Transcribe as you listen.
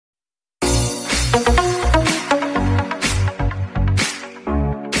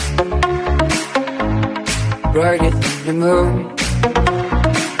brighter than the moon.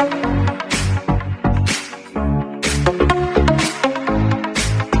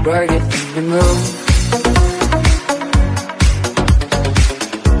 Brighter than the moon.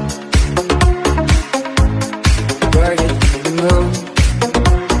 Brighter than the moon.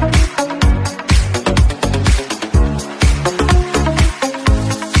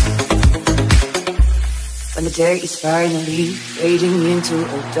 When the day is finally fading into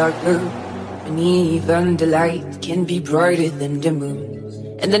a dark blue, and even the light can be brighter than the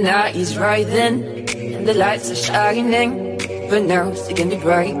moon. And the night is right then, and the lights are shining, but now it can be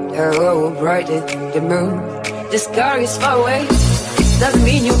bright, oh, brighter than the moon. The sky is far away, doesn't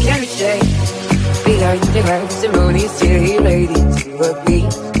mean you can't stay. Behind the house, the moon is still waiting to appear.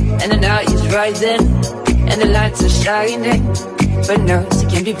 And the night is right then, and the lights are shining, but now it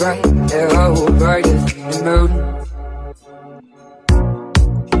can be bright, oh, brighter than the moon.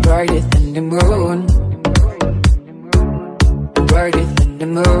 Brighter than the moon. Brighter than the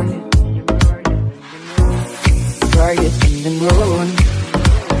moon. Brighter than the moon.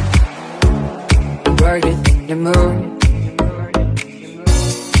 Brighter than the moon.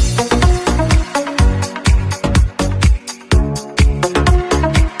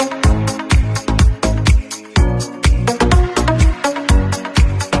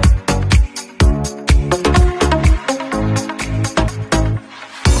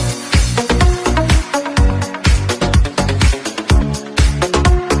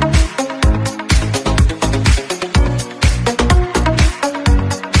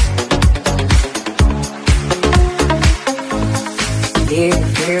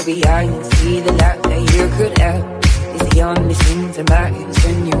 Here behind, see the light that you could have. It's the only thing that matters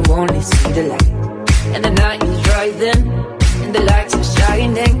when you only see the light. And the night is right then, and the lights are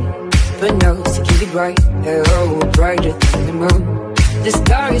shining, but no, it can be bright, oh, brighter than the moon. The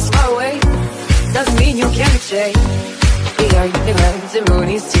sky is far away, doesn't mean you can't stay. Behind the clouds, the moon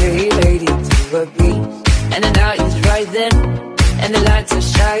is still waiting to appear. And the night is right then, and the lights are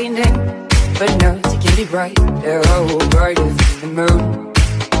shining, but no, it can be bright, oh, brighter than the moon.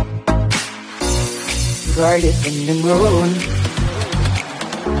 Brighter than the moon.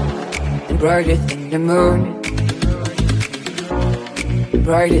 Brighter than the moon.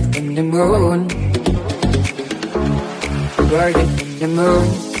 Brighter than the moon. Brighter than the moon.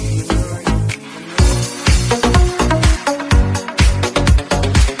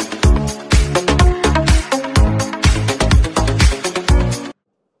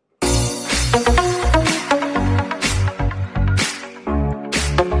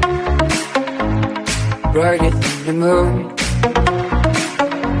 Brighter than the moon.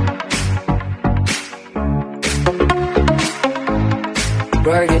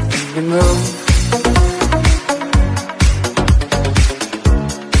 Brighter than the moon.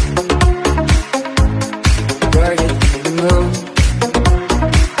 Brighter than the moon.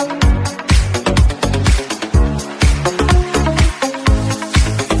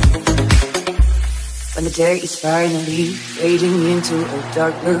 When the day is finally fading into a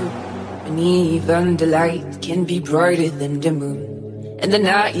dark blue, and even the light can be brighter than the moon. And the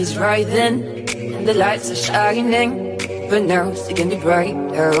night is right then, and the lights are shining, but now it can be bright,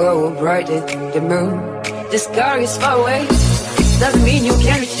 oh, brighter than the moon. The sky is far away, doesn't mean you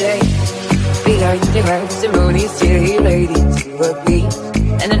can't stay. Behind the house, the moon is still waiting to appear.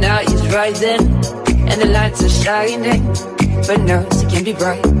 And the night is right then, and the lights are shining, but now it can be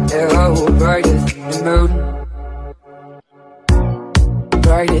bright, oh, brighter than the moon.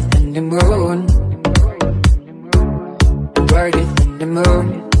 Brighter than the moon. Brighter than the moon.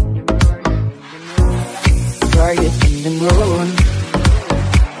 Brighter than the moon.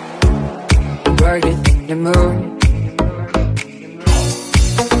 Brighter than the moon.